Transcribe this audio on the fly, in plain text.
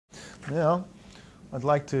Now, I'd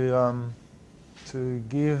like to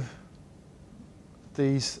give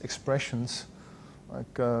these expressions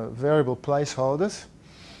like variable placeholders.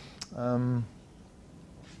 And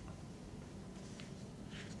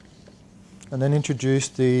then introduce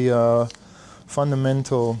the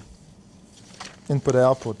fundamental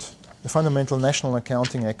input-output, the fundamental national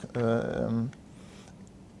accounting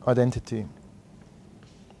identity.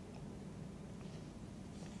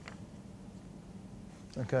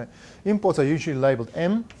 Okay, imports are usually labeled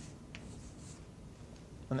M,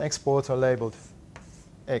 and exports are labeled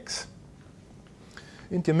X.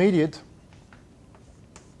 Intermediate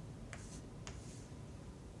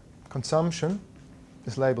consumption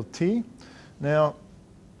is labeled T. Now,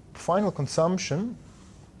 final consumption,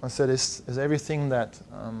 I said, is everything that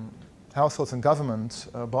households and governments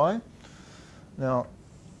buy. Now,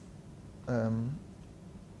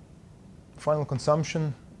 final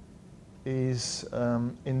consumption is,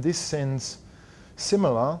 in this sense,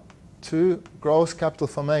 similar to gross capital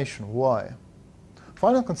formation. Why?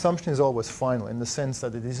 Final consumption is always final in the sense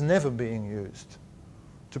that it is never being used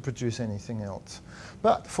to produce anything else.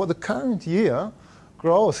 But for the current year,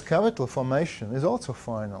 gross capital formation is also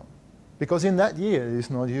final, because in that year it is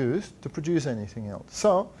not used to produce anything else.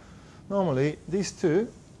 So normally these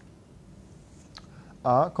two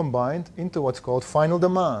are combined into what's called final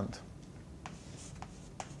demand.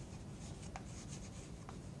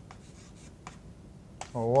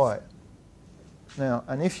 Or Y. Now,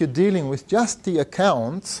 and if you're dealing with just the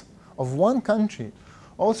accounts of one country,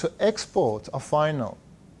 also exports are final.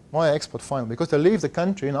 Why are export final? Because they leave the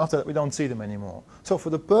country and after that we don't see them anymore. So for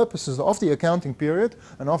the purposes of the accounting period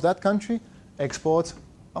and of that country, exports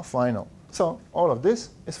are final. So all of this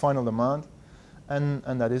is final demand, and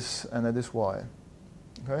that is Y.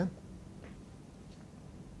 Okay?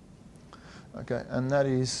 Okay, and that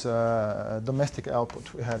is domestic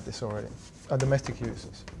output. We had this already. Domestic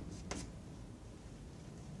uses.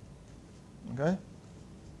 Okay?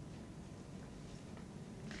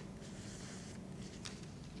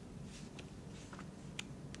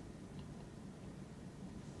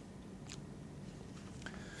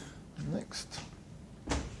 Next.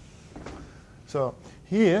 So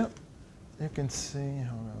here you can see,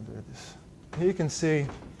 how I'll do this. Here you can see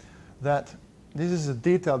that this is a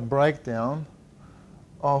detailed breakdown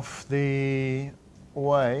of the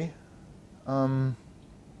way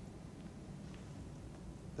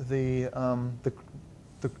the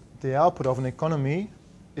output of an economy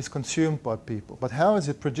is consumed by people. But how is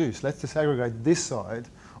it produced? Let's disaggregate this side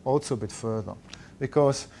also a bit further,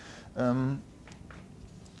 because let's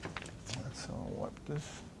wipe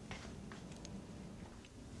this.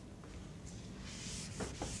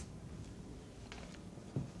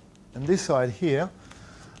 And this side here,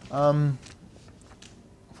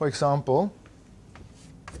 for example,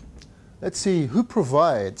 let's see who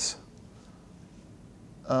provides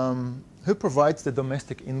the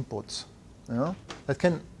domestic inputs. You know? That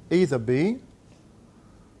can either be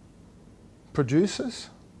producers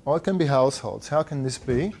or it can be households. How can this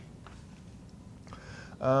be?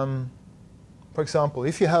 For example,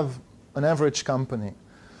 if you have an average company,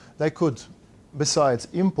 they could, besides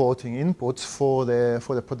importing inputs for their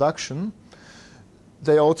production,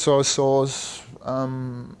 they also source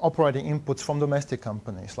operating inputs from domestic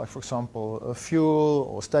companies, like, for example, fuel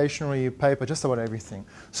or stationery, paper, just about everything.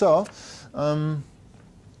 So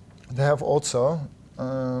they have also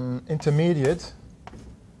intermediate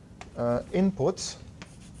inputs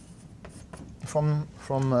from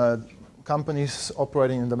companies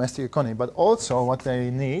operating in the domestic economy. But also what they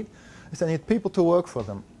need is they need people to work for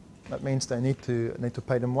them. That means they need to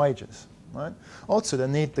pay them wages. Right? Also, they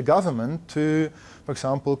need the government to, for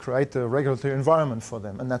example, create a regulatory environment for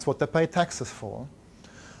them, and that's what they pay taxes for.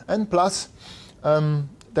 And plus,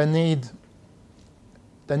 they need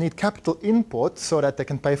capital input so that they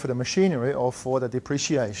can pay for the machinery or for the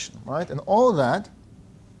depreciation. Right? And all that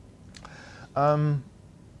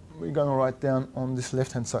we're going to write down on this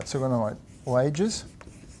left-hand side. So we're going to write wages.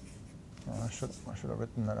 I should have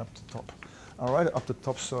written that up the top. I'll write it up the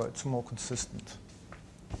top so it's more consistent.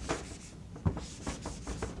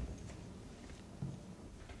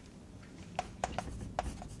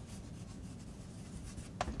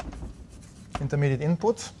 Intermediate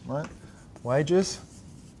input, right? Wages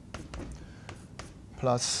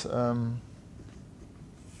plus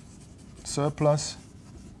surplus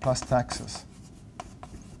plus taxes.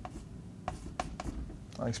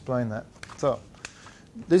 I'll explain that. So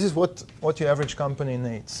this is what your average company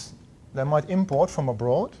needs. They might import from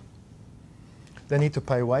abroad. They need to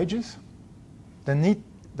pay wages. They need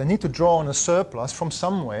to draw on a surplus from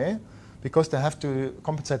somewhere because they have to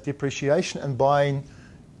compensate depreciation and buy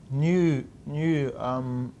new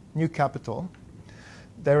capital.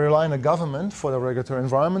 They rely on the government for the regulatory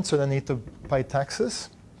environment, so they need to pay taxes,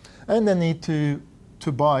 and they need to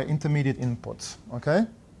buy intermediate inputs. Okay,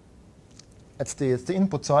 that's the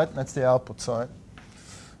input side, that's the output side.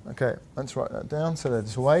 Okay, let's write that down. So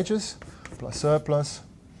that's wages plus surplus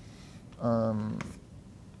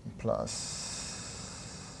plus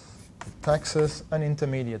taxes and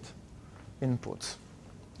intermediate inputs.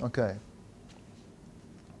 Okay,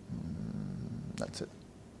 that's it.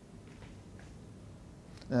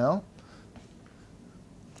 Now,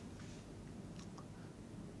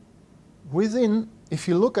 if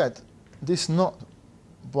you look at this not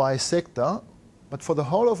by sector, but for the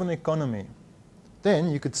whole of an economy,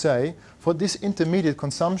 then you could say, for this intermediate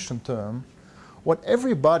consumption term, what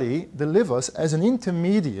everybody delivers as an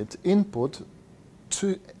intermediate input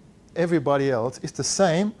to everybody else is the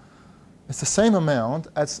same. It's the same amount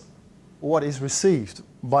as what is received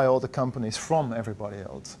by all the companies from everybody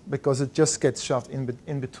else, because it just gets shoved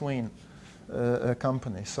in between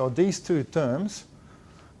companies. So these two terms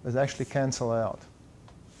that actually cancel out.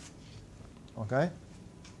 Okay?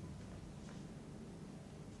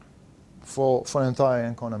 For an entire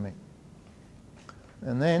economy.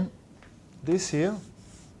 And then this here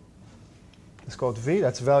is called V,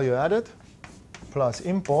 that's value added, plus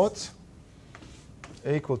imports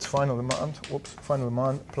equals final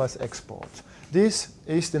demand plus exports. This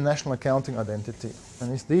is the national accounting identity,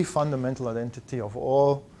 and it's the fundamental identity of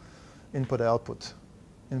all input-output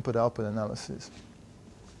analysis.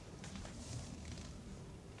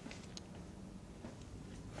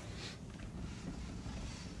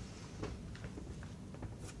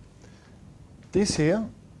 This here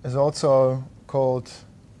is also called,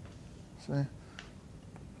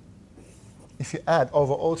 if you add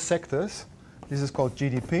over all sectors, this is called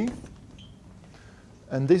GDP,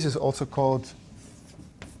 and this is also called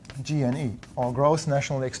GNE, or gross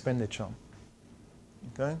national expenditure.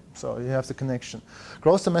 Okay, so you have the connection.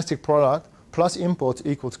 Gross domestic product plus imports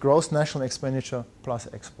equals gross national expenditure plus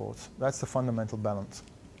exports. That's the fundamental balance.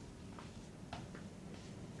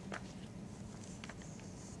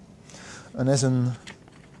 And as an,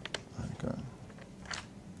 okay.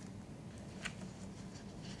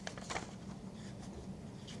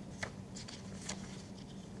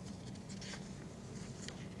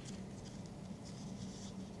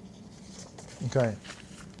 Okay.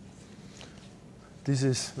 This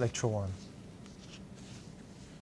is lecture 1.